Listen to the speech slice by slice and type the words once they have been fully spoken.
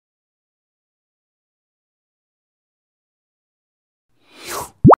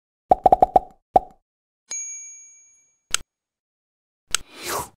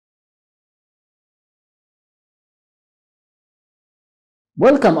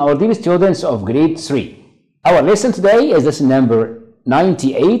Welcome our dear students of grade 3. Our lesson today is lesson number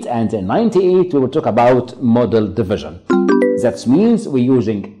 98, and in 98 we will talk about model division. That means we're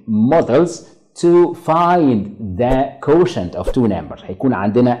using models to find the quotient of two numbers. هيكون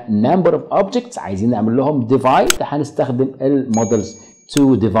عندنا number of objects عايزين نعمل لهم divide، هنستخدم المودلز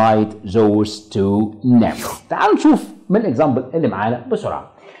to divide those two numbers. تعالوا نشوف من الاكزامبل اللي معانا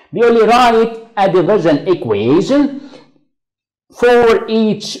بسرعة. بيقول لي write a division equation for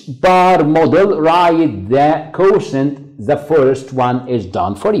each bar model. Write the quotient. The first one is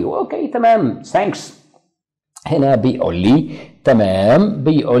done for you. اوكي تمام thanks. هنا بيقول لي تمام،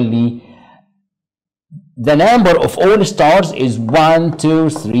 بيقول لي the number of all stars is 1 2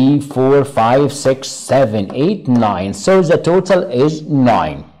 3 4 5 6 7 8 9, so the total is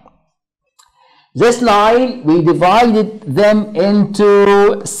 9. This 9 we divided them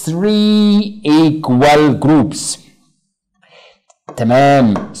into 3 equal groups.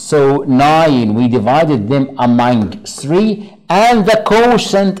 تمام, so 9 we divided them among 3 and the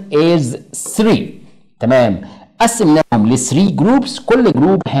quotient is 3. تمام, قسمناهم ل 3 groups, كل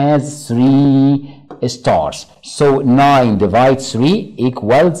group has 3 stars, so 9 divided 3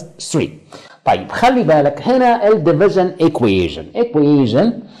 equals 3. طيب خلي بالك هنا ال division equation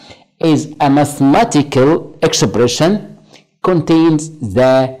is a mathematical expression contains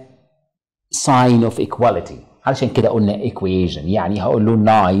the sign of equality. علشان كده قلنا equation، يعني هقول له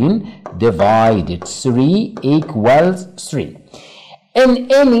 9 divided 3 equals 3. In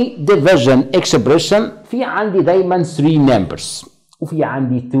any division expression في عندي دايما 3 numbers وفي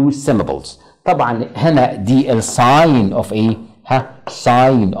عندي 2 symbols. طبعا هنا دي ال sign of ايه؟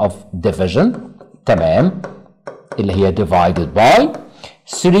 sign of division. تمام، اللي هي divided by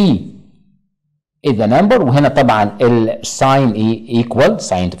 3 is the number، وهنا طبعا ال sign ايه؟ equal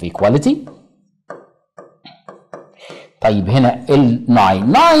sign of equality. طيب هنا ال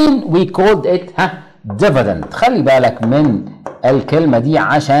 9 we called it dividend. خلي بالك من الكلمة دي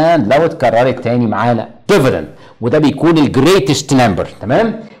عشان لو اتكررت تاني معانا dividend، وده بيكون ال greatest number.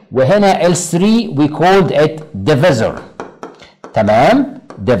 تمام، وهنا ال 3 we called it divisor. تمام،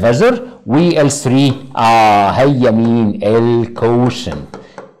 divisor، وال 3 هي مين؟ ال quotient.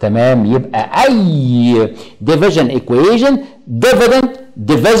 تمام، يبقى أي division equation dividend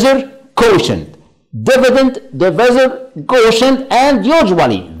divisor quotient. Dividend, divisor, quotient, and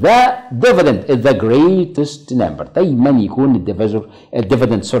usually the dividend is the greatest number. دايما يكون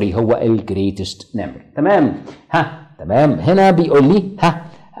الديفيدند سوري هو ال greatest number. تمام، تمام. هنا بيقول لي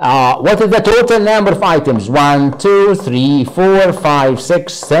what is the total number of items? 1 2 3 4 5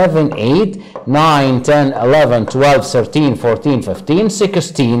 6 7 8 9 10 11 12 13 14 15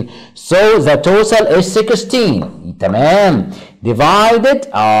 16, so the total is 16. تمام. Divided,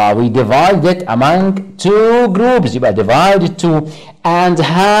 we divide it among 2 groups، يبقى divided 2. And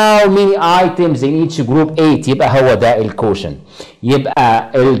how many items in each group? 8. يبقى هو ده ال quotient.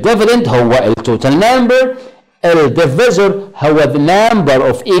 يبقى ال dividend هو ال total number، ال divisor هو the number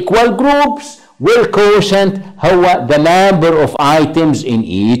of equal groups، وال quotient هو the number of items in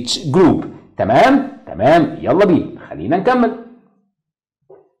each group. تمام؟ تمام، يلا بينا خلينا نكمل.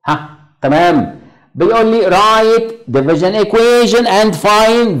 تمام، بيقول لي write division equation and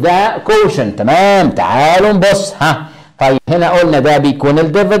find the quotient. تمام، تعالوا نبص. طيب هنا قلنا ده بيكون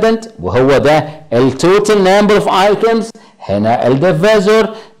ال dividend وهو ده ال total number of items، هنا ال divisor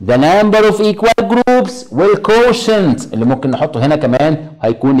the number of equal groups، وال quotient اللي ممكن نحطه هنا كمان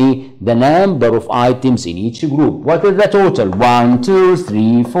هيكون ايه؟ the number of items in each group. What is the total? 1 2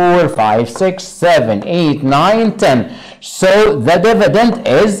 3 4 5 6 7 8 9 10, so the dividend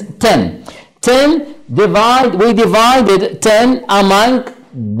is 10. 10 we divided 10 among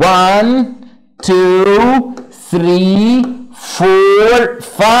 1 2 3 4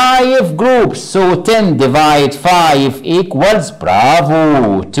 5 groups, so 10 divide 5 equals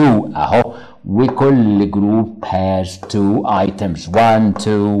bravo 2 اهو، وكل group has 2 items 1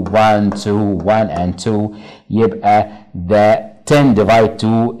 2 1 2 1 and 2، يبقى the 10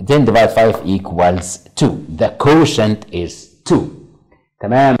 divide 5 equals 2. The quotient is 2.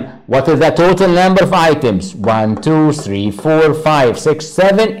 تمام. What is the total number of items? 1 2 3 4 5 6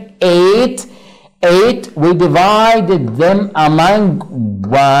 7 8. 8 we divided them among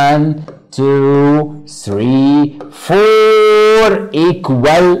 1 2 3 4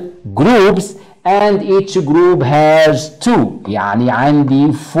 equal groups, and each group has 2. يعني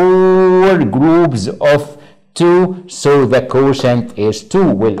عندي 4 groups of 2, so the quotient is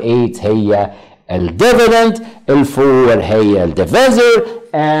 2. وال 8 هي ال dividend، ال 4 هي ال divisor,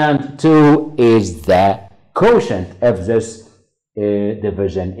 and 2 is the quotient of this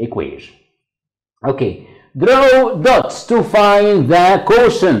division equation. Okay, draw dots to find the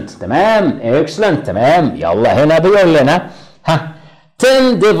quotient. تمام excellent. تمام يلا هنا بيقول لنا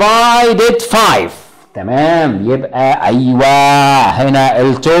 10 divided 5. تمام يبقى ايوه هنا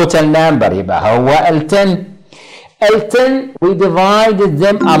التوتال نمبر يبقى هو ال 10. ال 10 we divided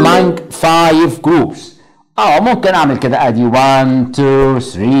them among 5 groups. ممكن اعمل كده ادي 1 2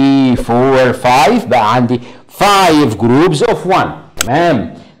 3 4 5 بقى عندي 5 groups of 1.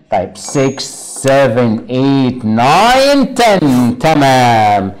 تمام طيب 6 7 8 9 10.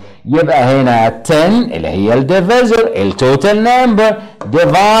 تمام يبقى هنا 10 اللي هي الديفيزر التوتال نمبر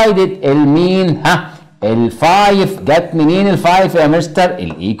divided المين ال5 جت منين ال5 يا مستر؟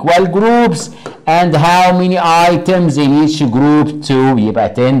 الايكوال جروبس and how many items in each group 2 يبقى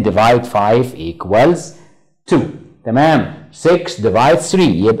 10 divide 5 equals 2. تمام 6 divide 3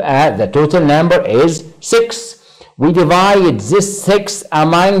 يبقى the total number is 6. we divide this 6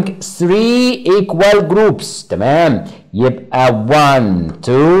 among 3 equal groups. تمام يبقى 1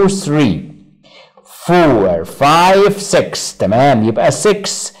 2 3 4 5 6. تمام يبقى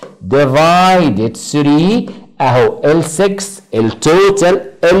 6 divided 3 اهو ال 6 التوتال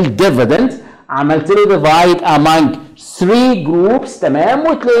الديفيدند عملت له divide among 3 groups. تمام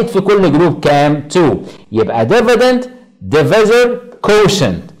وتلاقيت في كل جروب كام؟ 2. يبقى dividend divisor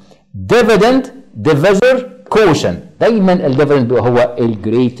quotient dividend divisor quotient. دايما الديفيدند هو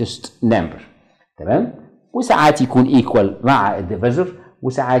الجريتست نمبر. تمام وساعات يكون ايكوال مع الديفيزر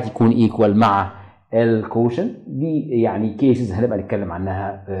وساعات يكون ايكوال مع الكوشن. دي يعني كيسز هنبقى نتكلم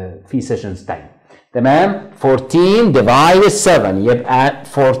عنها في سيشنز تاني. تمام 14 divided 7 يبقى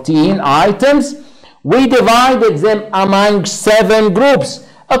 14 items we divided them among 7 groups.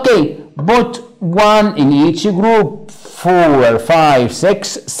 okay put 1 in each group 4 5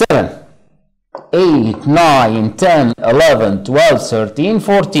 6 7 8 9 10 11 12 13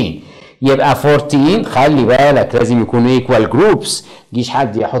 14. يبقى 14 خلي بالك لازم يكونوا ايكوال جروبس. مجيش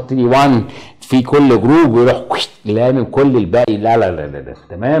حد يحط لي 1 في كل جروب ويروح لامم كل الباقي. لا لا لا لا.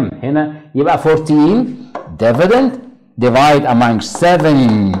 تمام هنا يبقى 14 dividend divide among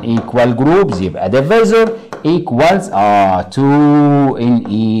 7 equal groups يبقى divisor equals 2 in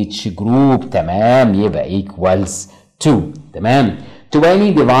each group. تمام يبقى equals 2. تمام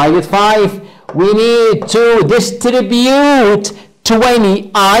 20 divided 5 we need to distribute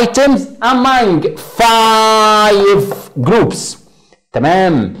 20 items among 5 groups.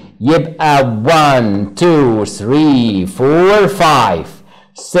 تمام يبقى 1 2 3 4 5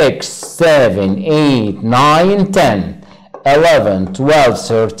 6 7 8 9 10 11 12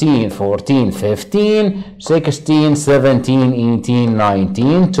 13 14 15 16 17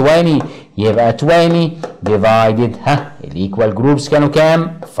 18 19 20. يبقى 20 divided الايكوال جروبس كانوا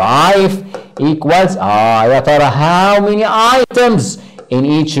كام؟ 5 equals يا ترى how many items in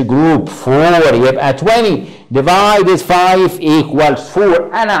each group 4. يبقى 20 divided 5 equals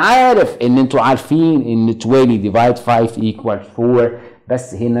 4. انا عارف ان انتوا عارفين ان 20 divide 5 equals 4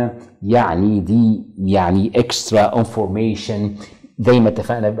 بس هنا يعني دي يعني extra information. زي ما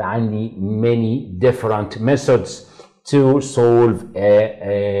اتفقنا بيبقى عندي many different methods to solve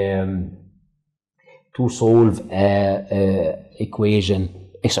equation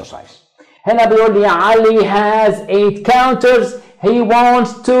exercise. هنا بيقول لي علي has 8 counters. he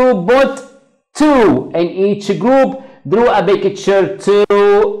wants to put 2 in each group. draw a picture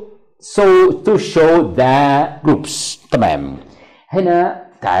to show the groups. تمام هنا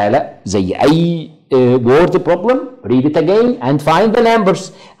تعالى زي اي word problem read it again and find the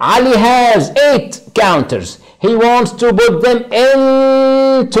numbers. علي has 8 counters. he wants to put them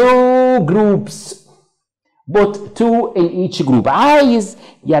into groups. put 2 in each group. عايز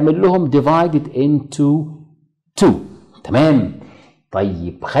يعمل لهم divided into 2. تمام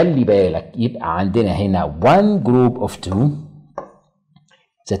طيب خلي بالك يبقى عندنا هنا one group of 2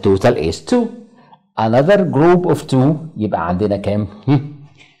 the total is 2. another group of 2 يبقى عندنا كام؟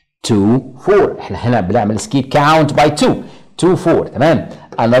 2 4. احنا هنا بنعمل skip count by 2 2 4. تمام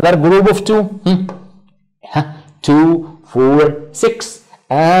another group of 2 2 4 6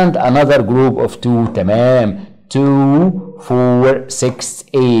 and another group of 2. تمام 2 4 6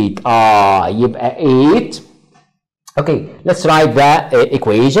 8 يبقى 8. okay let's write the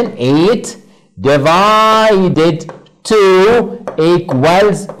equation. 8 divided 2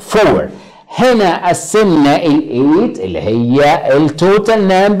 equals 4. هنا قسمنا ال 8 اللي هي التوتال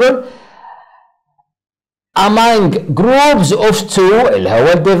نمبر among groups of 2 اللي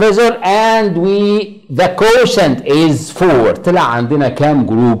هو الديفيزر and the quotient is 4. طلع عندنا كام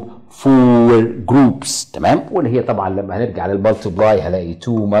جروب؟ 4 groups. تمام واللي هي طبعا لما هنرجع للمالتيبلاي هلاقي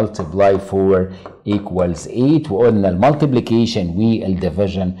 2 multiply 4 equals 8 وقلنا المالتيبليكيشن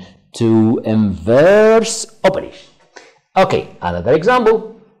والديفيجن to inverse operation. Okay, another example.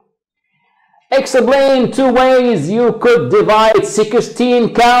 Explain two ways you could divide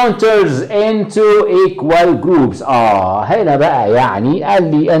 16 counters into equal groups. هنا بقى يعني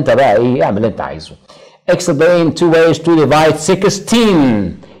قال لي انت بقى ايه اعمل اللي انت عايزه. Explain two ways to divide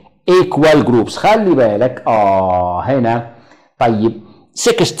 16 equal groups. خلي بالك هنا طيب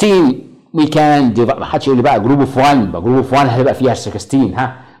 16 we can divide. ما حدش يقول لي بقى جروب اوف 1 بقى جروب اوف 1 هيبقى فيها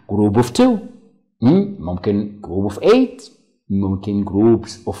 16 جروب اوف 2 ممكن جروب اوف 8 ممكن groups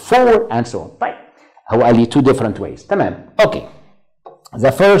of 4 and so on. طيب هو قال لي two different ways. تمام اوكي.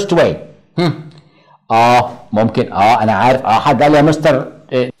 the first way ممكن انا عارف حد قال لي يا مستر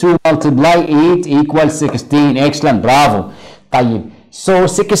 2 multiply 8 equals 16. excellent برافو. طيب so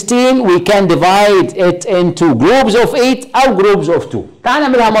 16 we can divide it into groups of 8 او groups of 2. تعال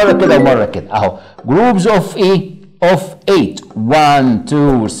نعملها مره كده ومره كده اهو. groups of of 8 1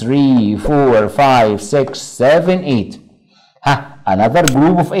 2 3 4 5 6 7 8. another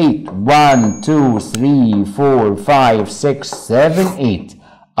group of 8 1 2 3 4 5 6 7 8.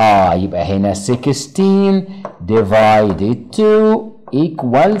 يبقى هنا 16 divided 2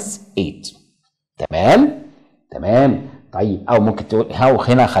 equals 8. تمام طيب او ممكن تقول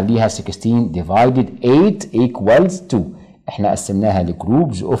هنا خليها 16 divided 8 equals 2. احنا قسمناها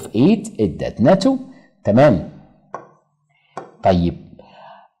لجروبز of 8 ادتنا 2. تمام طيب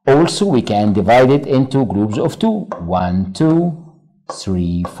also we can divide it into groups of 2 1 2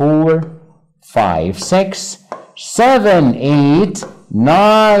 3 4 5 6 7 8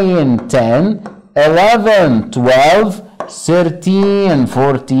 9 10 11 12 13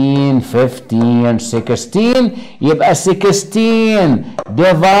 14 15 16. يبقى 16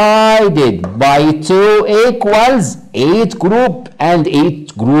 divided by 2 equals 8 group and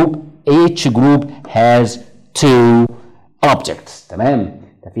each group has 2 objects. تمام.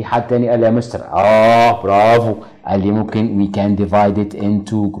 ده في حد تاني قال لي يا مستر برافو قال لي ممكن we can divide it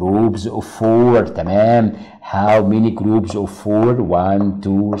into groups of 4. تمام. how many groups of 4 1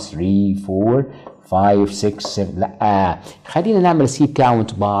 2 3 4 5 6 7 لا خلينا نعمل skip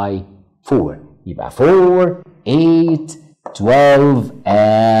count by 4. يبقى 4 8 12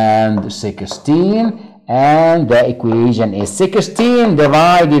 and 16 and the equation is 16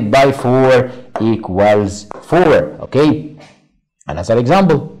 divided by 4 equals 4. okay. another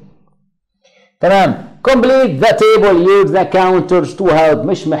example. تمام. complete the table use the counters to help.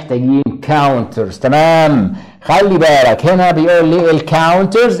 مش محتاجين counters. تمام. خلي بالك هنا بيقول لي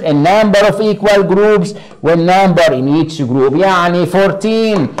الكاونترز النمبر of equal groups والنمبر in each group. يعني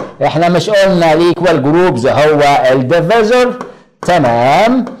 14 احنا مش قلنا الايكوال جروبز هو الديفيزر.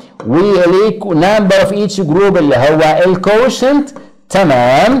 تمام. والنمبر of each group اللي هو الكوشنت.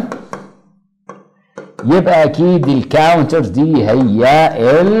 تمام. يبقى اكيد الكاونترز دي هي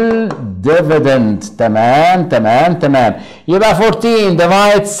الديفيدند. تمام. يبقى 14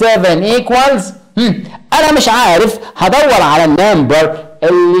 divide 7 equals انا مش عارف هدور على النمبر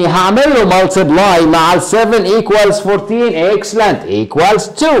اللي هعمل له multiply مع ال 7 equals 14. excellent equals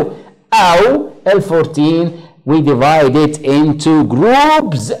 2 او ال 14 we divide it into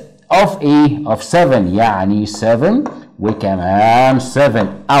groups of 7 يعني 7 وكمان 7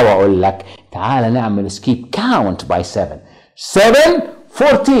 او اقول لك تعال نعمل skip count by 7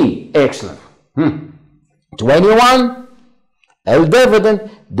 14. excellent. 21 الديفيدند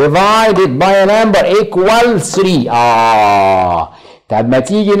divided by a number equals 3. طب ما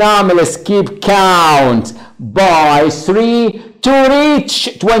تيجي نعمل skip count by 3 to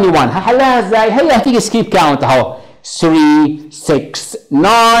reach 21. هحلها ازاي؟ هي هتيجي skip count اهو 3 6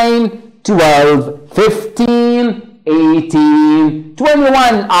 9 12 15 18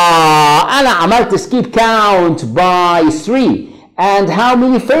 21. انا عملت skip count by 3 and how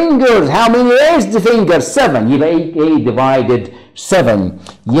many fingers how many raised fingers 7. يبقى ايه divided 7.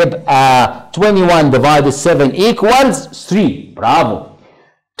 يبقى 21 divided 7 equals 3. برافو.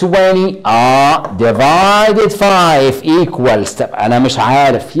 20 divided 5 equals. طب انا مش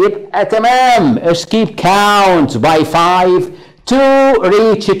عارف. يبقى تمام skip count by 5 to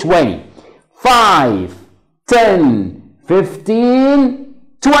reach 20. 5 10 15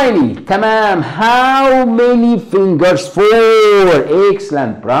 20. تمام. how many fingers 4.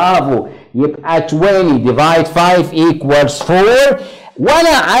 excellent برافو. يبقى 20 divide 5 equals 4 وانا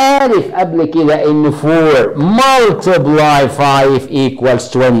عارف قبل كده ان 4 multiply 5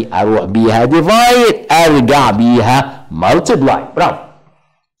 equals 20. اروح بيها divide ارجع بيها multiply. برافو.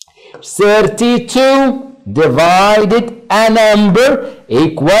 32 divided a number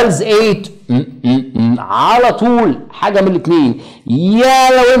equals 8. على طول حاجه من الاثنين. يا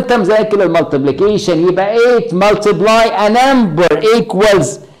لو انت مذاكر المالتيبليكيشن يبقى 8 multiply a number equals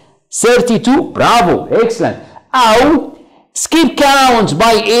 32 برافو excellent. أو skip count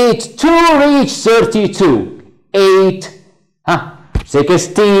by 8 to reach 32. 8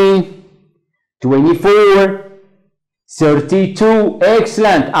 16 24 32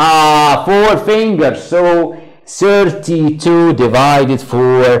 excellent. 4 fingers, so 32 divided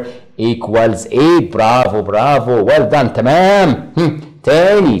 4 equals 8. برافو برافو well done تمام.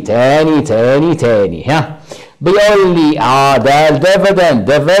 تاني بيقول لي ده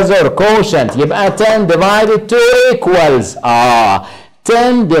الديفيدند divisor quotient يبقى 10 divided 2 equals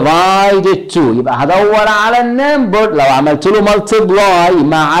 10 divided 2 يبقى هدور على النمبر لو عملت له multiply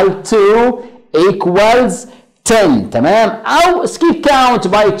مع ال 2 equals 10 تمام. او skip count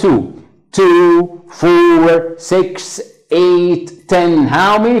by 2 2 4 6 8 10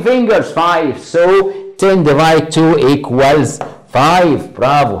 how many fingers 5 so 10 divided 2 equals 5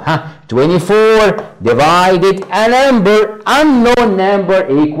 برافو. 24 divided a number unknown number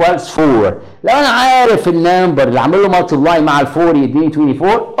equals 4. لو انا عارف النمبر اللي عامل له multiply مع ال 4 يديني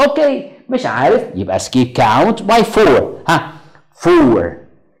 24 اوكي مش عارف يبقى skip count by 4 4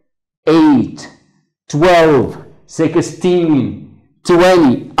 8 12 16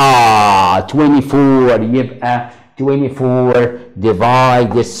 20 24 يبقى 24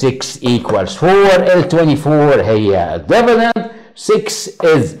 divided 6 equals 4. ال 24 هي dividend 6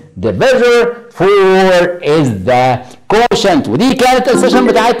 is divisor 4 is the quotient. ودي كانت السيشن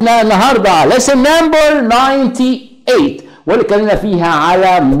بتاعتنا النهارده lesson number 98 واللي اتكلمنا فيها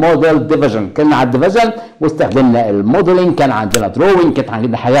على موديل ديفيجن. اتكلمنا على الديفيجن واستخدمنا الموديلنج، كان عندنا دروينج، كانت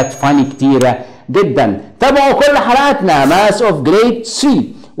عندنا حاجات فاني كتيره جدا. تابعوا كل حلقاتنا ماس اوف جريد 3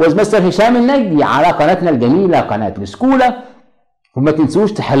 with مستر هشام النجدي على قناتنا الجميله قناه الاسكوله. وما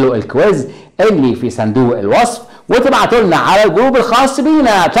تنسوش تحلوا الكويز اللي في صندوق الوصف وتبعتوا لنا على الجروب الخاص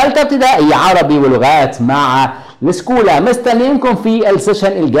بينا تالتة ابتدائي عربي ولغات مع الاسكوله. مستنيينكم في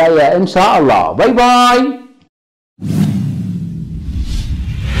السيشن الجايه ان شاء الله. باي باي.